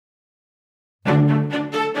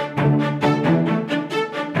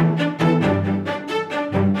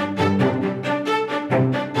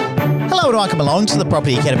and welcome along to the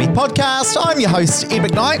Property Academy podcast. I'm your host, Ed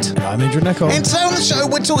McKnight. I'm Andrew Nicol. And today on the show,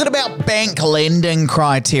 we're talking about bank lending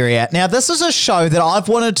criteria. Now, this is a show that I've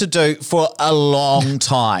wanted to do for a long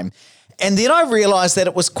time. And then I realised that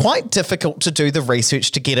it was quite difficult to do the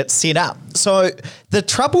research to get it set up. So the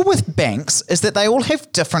trouble with banks is that they all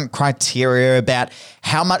have different criteria about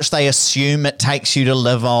how much they assume it takes you to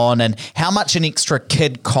live on and how much an extra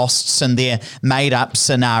kid costs in their made-up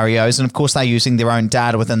scenarios. And of course, they're using their own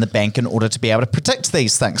data within the bank in order to be able to predict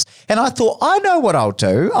these things. And I thought, I know what I'll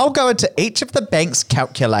do. I'll go into each of the bank's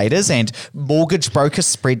calculators and mortgage broker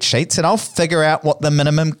spreadsheets, and I'll figure out what the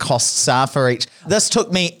minimum costs are for each. This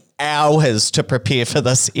took me hours to prepare for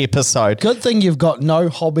this episode. Good thing you've got no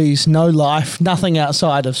hobbies, no life, nothing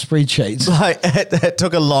outside of spreadsheets. It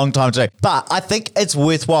took a long time to do. But I think it's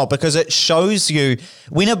worthwhile because it shows you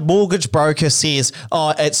when a mortgage broker says,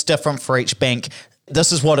 oh, it's different for each bank,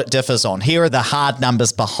 this is what it differs on. Here are the hard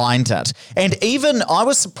numbers behind it. And even, I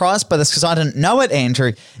was surprised by this because I didn't know it,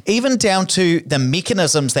 Andrew, even down to the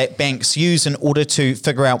mechanisms that banks use in order to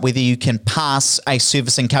figure out whether you can pass a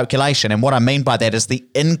servicing calculation. And what I mean by that is the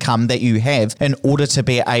income that you have in order to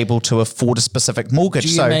be able to afford a specific mortgage.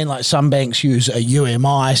 Do you mean like some banks use a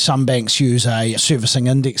UMI, some banks use a servicing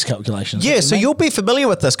index calculation? Yeah, so you'll be familiar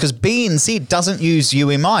with this because BNZ doesn't use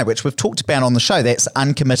UMI, which we've talked about on the show. That's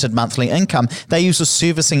uncommitted monthly income. They use a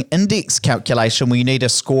servicing index calculation where you need a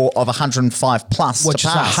score of 105 plus which to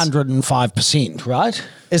pass. Is 105%, right?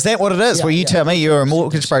 Is that what it is? Yeah, Well, you tell me, you're a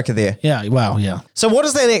mortgage broker there. Yeah, well, yeah. So what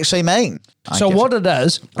does that actually mean? So what it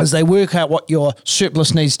is they work out what your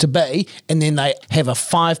surplus needs to be, and then they have a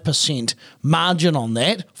 5% margin on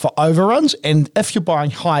that for overruns. And if you're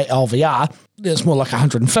buying high LVR, it's more like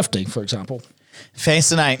 150, for example.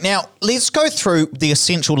 Fascinating. Now, let's go through the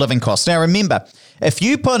essential living costs. Now, remember, if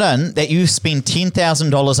you put in that you spend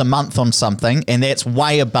 $10,000 a month on something, and that's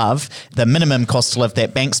way above the minimum cost to live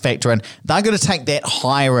that banks factor in, they're going to take that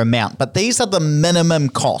higher amount. But these are the minimum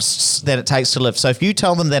costs that it takes to live. So if you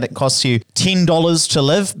tell them that it costs you $10 to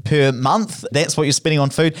live per month, that's what you're spending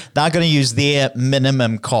on food, they're going to use their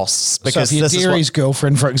minimum costs. Because so if your Dairy's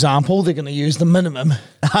girlfriend, for example, they're going to use the minimum.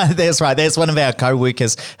 That's right. That's one of our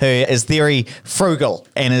co-workers who is very frugal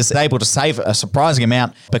and is able to save a surprising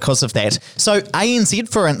amount because of that. So ANZ,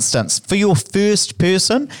 for instance, for your first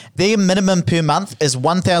person, their minimum per month is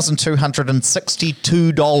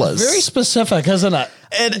 $1,262. Very specific, isn't it?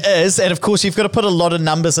 It is. And of course, you've got to put a lot of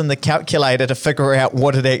numbers in the calculator to figure out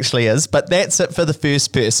what it actually is. But that's it for the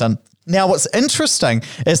first person. Now, what's interesting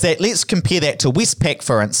is that let's compare that to Westpac,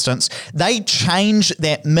 for instance. They change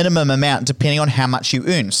that minimum amount depending on how much you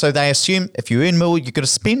earn. So they assume if you earn more, you've got to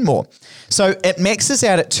spend more. So it maxes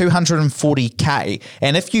out at $240K.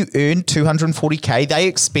 And if you earn $240K, they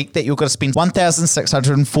expect that you're going to spend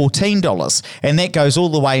 $1,614. And that goes all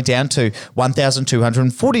the way down to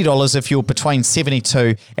 $1,240 if you're between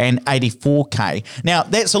 72 and 84K. Now,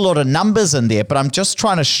 that's a lot of numbers in there, but I'm just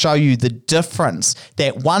trying to show you the difference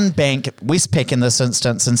that one bank, Westpac in this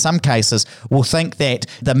instance, in some cases, will think that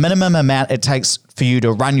the minimum amount it takes for you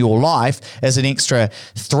to run your life is an extra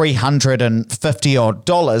 $350 odd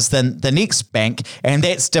than the next bank, and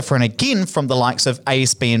that's different again from the likes of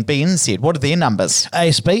ASB and BNZ. What are their numbers?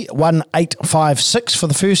 ASB 1856 for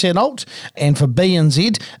the first adult, and for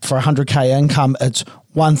BNZ for 100K income, it's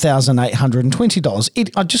 $1,820.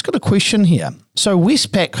 Ed, I just got a question here. So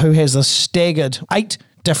Westpac, who has a staggered 8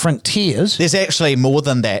 different tiers. There's actually more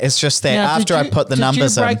than that. It's just that now, after I put the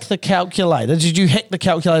numbers in. Did you break the calculator? Did you hack the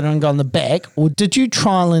calculator and go on the back? Or did you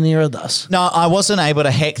trial and error this? No, I wasn't able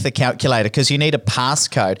to hack the calculator because you need a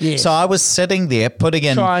passcode. Yes. So I was sitting there putting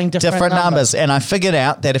in different numbers. And I figured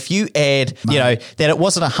out that if you add, that it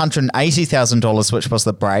wasn't $180,000, which was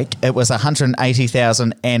the break. It was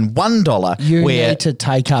 $180,001. You need to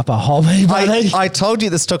take up a hobby, buddy. I told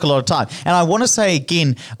you this took a lot of time. And I want to say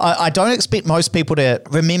again, I don't expect most people to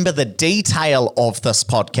remember the detail of this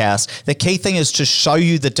podcast. The key thing is to show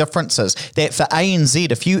you the differences. That for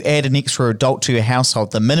ANZ, if you add an extra adult to your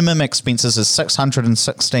household, the minimum expenses is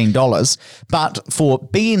 $616. But for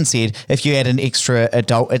BNZ, if you add an extra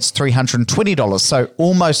adult, it's $320. So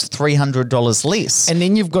almost $300 less. And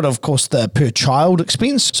then you've got, of course, the per child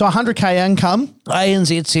expense. So 100K income,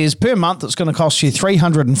 ANZ says per month it's going to cost you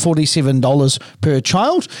 $347 per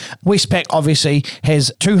child. Westpac obviously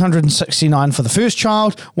has $269 for the first child,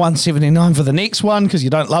 $179 for the next one because you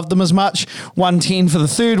don't love them as much, $110 for the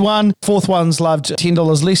third one, fourth one's loved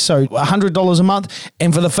 $10 less, so $100 a month,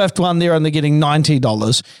 and for the fifth one they're only getting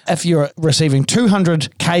 $90. If you're receiving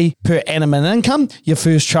 $200K per annum in income, your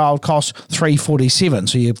first child costs $347,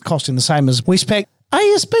 so you're costing the same as Westpac.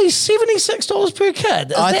 ASB $76 per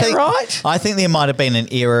kid. Is that right? I think there might have been an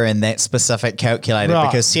error in that specific calculator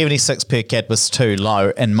because 76 per kid was too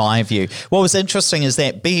low in my view. What was interesting is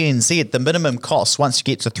that BNZ, the minimum cost, once you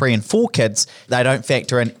get to 3 and 4 kids, they don't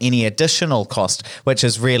factor in any additional cost, which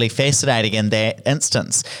is really fascinating in that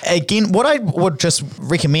instance. Again, what I would just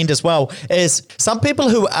recommend as well is some people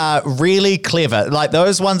who are really clever, like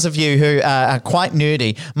those ones of you who are quite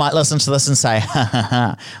nerdy, might listen to this and say, ha ha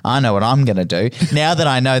ha, I know what I'm going to do. Now that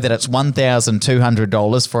I know that it's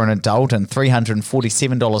 $1,200 for an adult and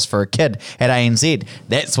 $347 for a kid at ANZ,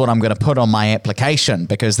 that's what I'm going to put on my application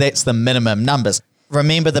because that's the minimum numbers.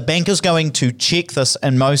 Remember, the bank is going to check this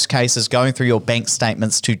in most cases, going through your bank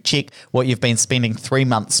statements to check what you've been spending 3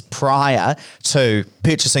 months prior to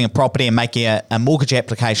purchasing a property and making a mortgage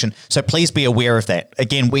application. So please be aware of that.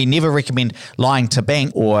 Again, we never recommend lying to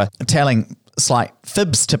bank or telling slight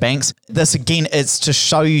fibs to banks. This again is to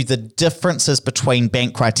show you the differences between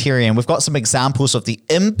bank criteria, and we've got some examples of the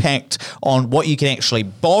impact on what you can actually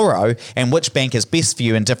borrow and which bank is best for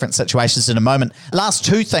you in different situations in a moment. Last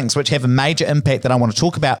 2 things which have a major impact that I want to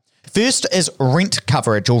talk about. First is rent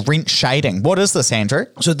coverage or rent shading. What is this, Andrew?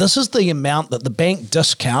 So this is the amount that the bank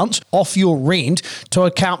discounts off your rent to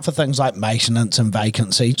account for things like maintenance and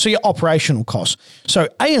vacancy, so your operational costs. So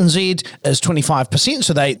ANZ is 25%,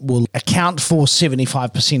 so they will account for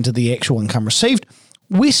 75% of the actual income received.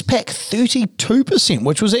 Westpac 32%,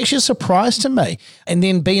 which was actually a surprise to me. And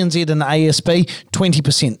then BNZ and ASB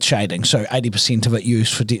 20% shading, so 80% of it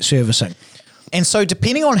used for debt servicing. And so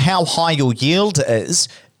depending on how high your yield is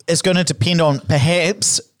going to depend on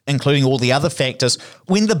perhaps, including all the other factors,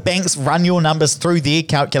 when the banks run your numbers through their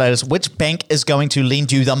calculators, which bank is going to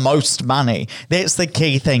lend you the most money? That's the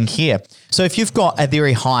key thing here. So if you've got a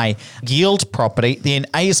very high yield property, then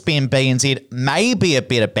ASB and BNZ may be a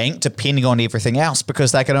better bank depending on everything else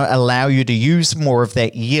because they're going to allow you to use more of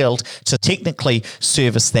that yield to technically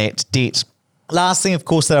service that debt. Last thing, of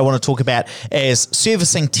course, that I want to talk about is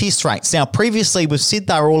servicing test rates. Now, previously, we've said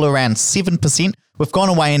they're all around 7%. We've gone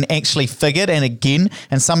away and actually figured, and again,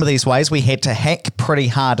 in some of these ways, we had to hack pretty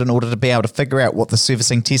hard in order to be able to figure out what the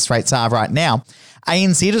servicing test rates are right now.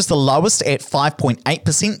 ANZ is the lowest at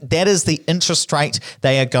 5.8%. That is the interest rate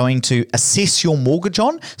they are going to assess your mortgage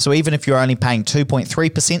on. So even if you're only paying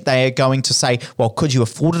 2.3%, they are going to say, well, could you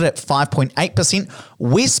afford it at 5.8%?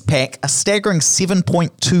 Westpac, a staggering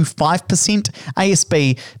 7.25%.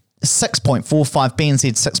 ASB, 6.45,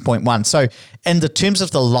 BNZ 6.1. So in the terms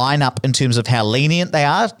of the lineup, in terms of how lenient they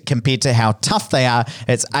are compared to how tough they are,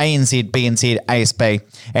 it's ANZ, BNZ, ASB,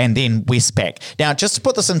 and then Westpac. Now, just to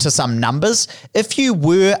put this into some numbers, if you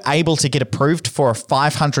were able to get approved for a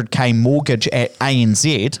 $500K mortgage at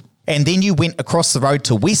ANZ, and then you went across the road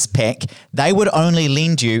to Westpac, they would only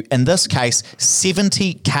lend you, in this case,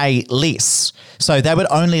 $70K less. So they would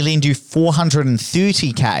only lend you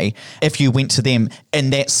 $430K if you went to them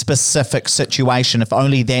in that specific situation, if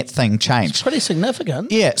only that thing changed. It's pretty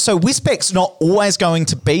significant. Yeah, so Westpac's not always going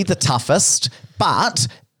to be the toughest, but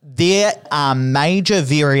there are major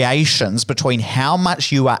variations between how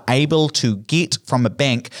much you are able to get from a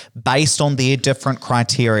bank based on their different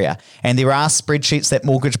criteria. And there are spreadsheets that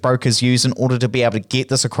mortgage brokers use in order to be able to get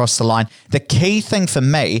this across the line. The key thing for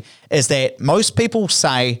me is that most people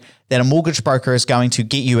say that a mortgage broker is going to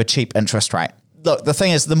get you a cheap interest rate. Look, the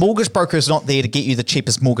thing is, the mortgage broker is not there to get you the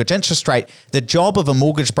cheapest mortgage interest rate. The job of a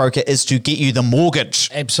mortgage broker is to get you the mortgage.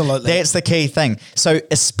 Absolutely. That's the key thing. So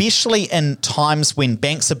especially in times when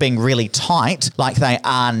banks are being really tight, like they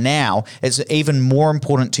are now, it's even more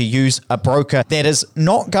important to use a broker that is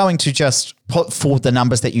not going to just put forward the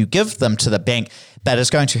numbers that you give them to the bank, but is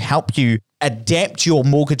going to help you adapt your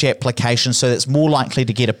mortgage application so that it's more likely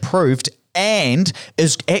to get approved and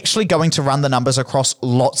is actually going to run the numbers across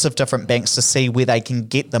lots of different banks to see where they can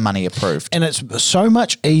get the money approved. And it's so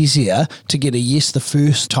much easier to get a yes the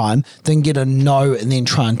first time than get a no and then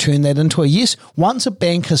try and turn that into a yes. Once a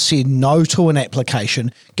bank has said no to an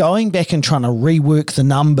application, going back and trying to rework the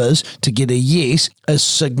numbers to get a yes is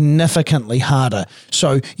significantly harder.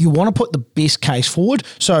 So you want to put the best case forward.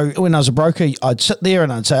 So when I was a broker, I'd sit there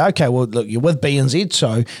and I'd say, okay, well, look, you're with BNZ,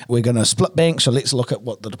 so we're going to split banks. So let's look at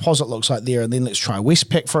what the deposit looks like there, and then let's try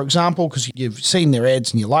Westpac, for example, because you've seen their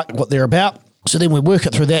ads and you like what they're about. So then we work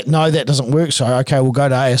it through that. No, that doesn't work. So, okay, we'll go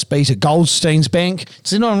to ASB, to Goldstein's Bank.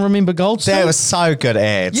 Does anyone remember Goldstein? That was so good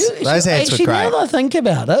ads. Those ads were great. Now that I think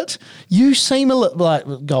about it, you seem a little like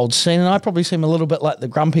Goldstein, and I probably seem a little bit like the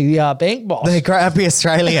grumpy bank boss. The grumpy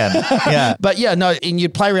Australian. Yeah. But yeah, no, and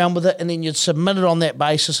you'd play around with it, and then you'd submit it on that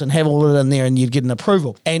basis and have all of it in there, and you'd get an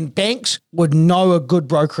approval. And banks would know a good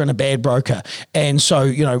broker and a bad broker. And so,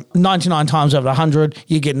 99 times out of 100,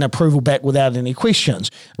 you get an approval back without any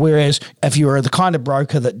questions. Whereas if you were the kind of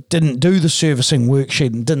broker that didn't do the servicing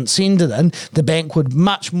worksheet and didn't send it in, the bank would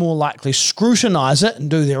much more likely scrutinise it and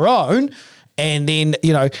do their own. And then,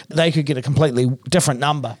 they could get a completely different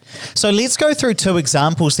number. So let's go through 2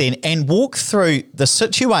 examples then and walk through the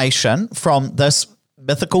situation from this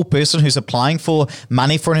mythical person who's applying for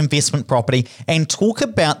money for an investment property and talk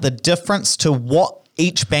about the difference to what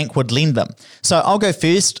each bank would lend them. So I'll go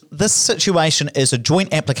first. This situation is a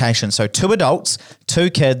joint application. So 2 adults, 2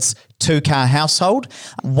 kids, 2-car household.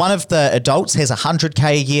 One of the adults has $100K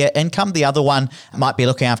a year income. The other one might be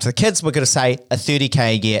looking after the kids. We're going to say a $30K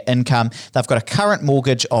a year income. They've got a current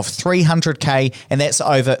mortgage of $300K, and that's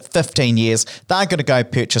over 15 years. They're going to go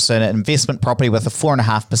purchase an investment property with a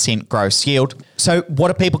 4.5% gross yield. So what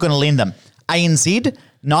are people going to lend them? ANZ,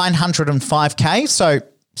 $905K. So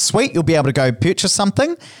sweet, you'll be able to go purchase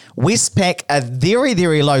something. Westpac, a very,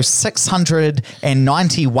 very low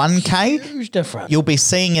 $691K. Huge difference. You'll be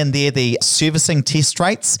seeing in there the servicing test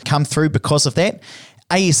rates come through because of that.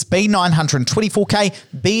 ASB, $924K.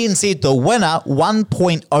 BNZ, the winner,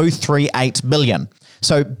 $1.038 million.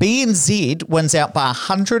 So BNZ wins out by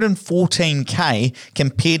 $114K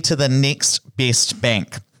compared to the next best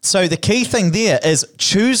bank. So the key thing there is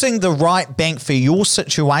choosing the right bank for your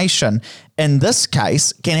situation in this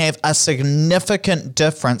case can have a significant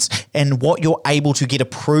difference in what you're able to get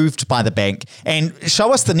approved by the bank. And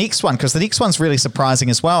show us the next one, because the next one's really surprising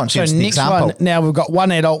as well in terms of the example. One, now we've got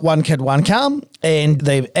 1 adult, 1 kid, 1 car, and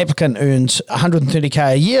the applicant earns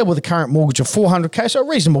 $130K a year with a current mortgage of $400K, so a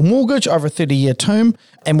reasonable mortgage over a 30-year term,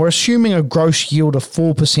 and we're assuming a gross yield of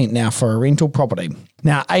 4% now for a rental property.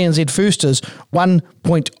 Now, ANZ first is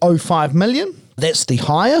 1.05 million. That's the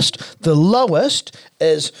highest. The lowest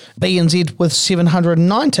is BNZ with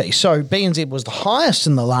 790. So BNZ was the highest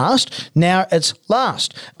in the last. Now it's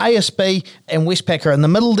last. ASB and Westpac are in the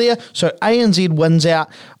middle there. So ANZ wins out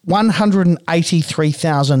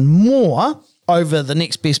 183,000 more over the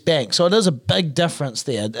next best bank. So it is a big difference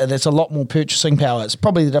there. That's a lot more purchasing power. It's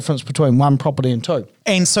probably the difference between one property and 2.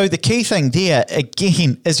 And so the key thing there,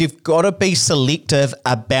 again, is you've got to be selective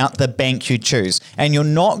about the bank you choose. And you're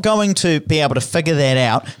not going to be able to figure that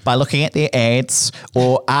out by looking at their ads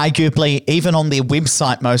or arguably even on their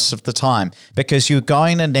website most of the time, because you're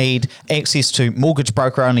going to need access to mortgage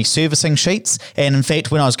broker only servicing sheets. And in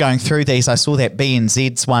fact, when I was going through these, I saw that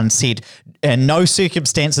BNZ's one said, in no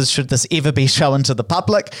circumstances should this ever be shown to the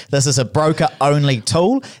public. This is a broker-only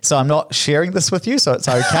tool, so I'm not sharing this with you, so it's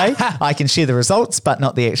okay. I can share the results, but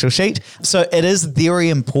not the actual sheet. So it is very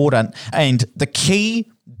important. And the key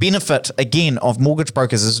benefit, again, of mortgage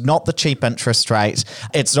brokers is not the cheap interest rate.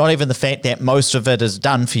 It's not even the fact that most of it is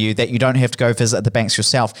done for you, that you don't have to go visit the banks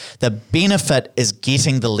yourself. The benefit is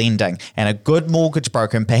getting the lending, and a good mortgage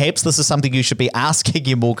broker, and perhaps this is something you should be asking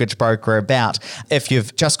your mortgage broker about if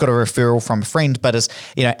you've just got a referral from a friend, but is,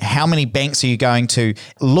 how many banks are you going to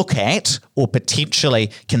look at or potentially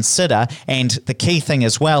consider? And the key thing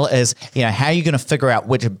as well is, how are you going to figure out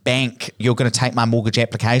which bank you're going to take my mortgage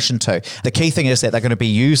application to? The key thing is that they're going to be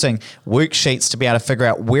using worksheets to be able to figure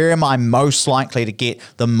out where am I most likely to get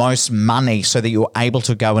the most money so that you're able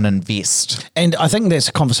to go and invest. And I think that's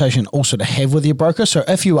a conversation also to have with your broker. So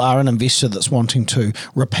if you are an investor that's wanting to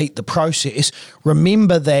repeat the process,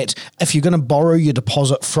 remember that if you're going to borrow your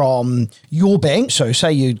deposit from your bank, so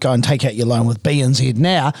say you go and take out your loan with BNZ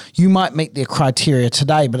now, you might meet their criteria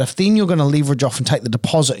today, but if then you're going to leverage off and take the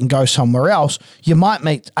deposit and go somewhere else, you might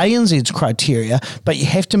meet ANZ's criteria, but you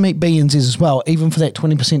have to meet BNZ's as well, even for that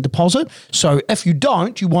 20% deposit. So if you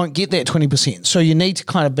don't, you won't get that 20%. So you need to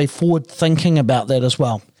kind of be forward thinking about that as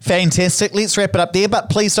well. Fantastic. Let's wrap it up there, but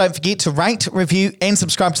please don't forget to rate, review and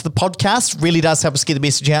subscribe to the podcast. Really does help us get the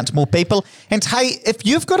message out to more people. And hey, if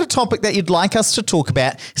you've got a topic that you'd like us to talk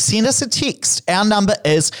about, send us a text. Our number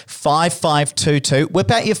is 5522.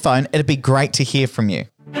 Whip out your phone. It'd be great to hear from you.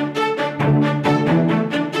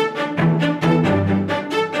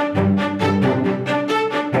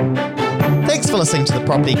 Thanks for listening to the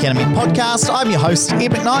Property Academy podcast. I'm your host,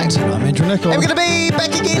 Ed McKnight. I'm Andrew Nicol. And we're going to be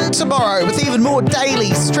back again tomorrow with even more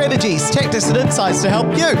daily strategies, tactics and insights to help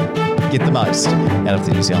you get the most out of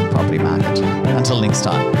the New Zealand property market. Until next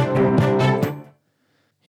time.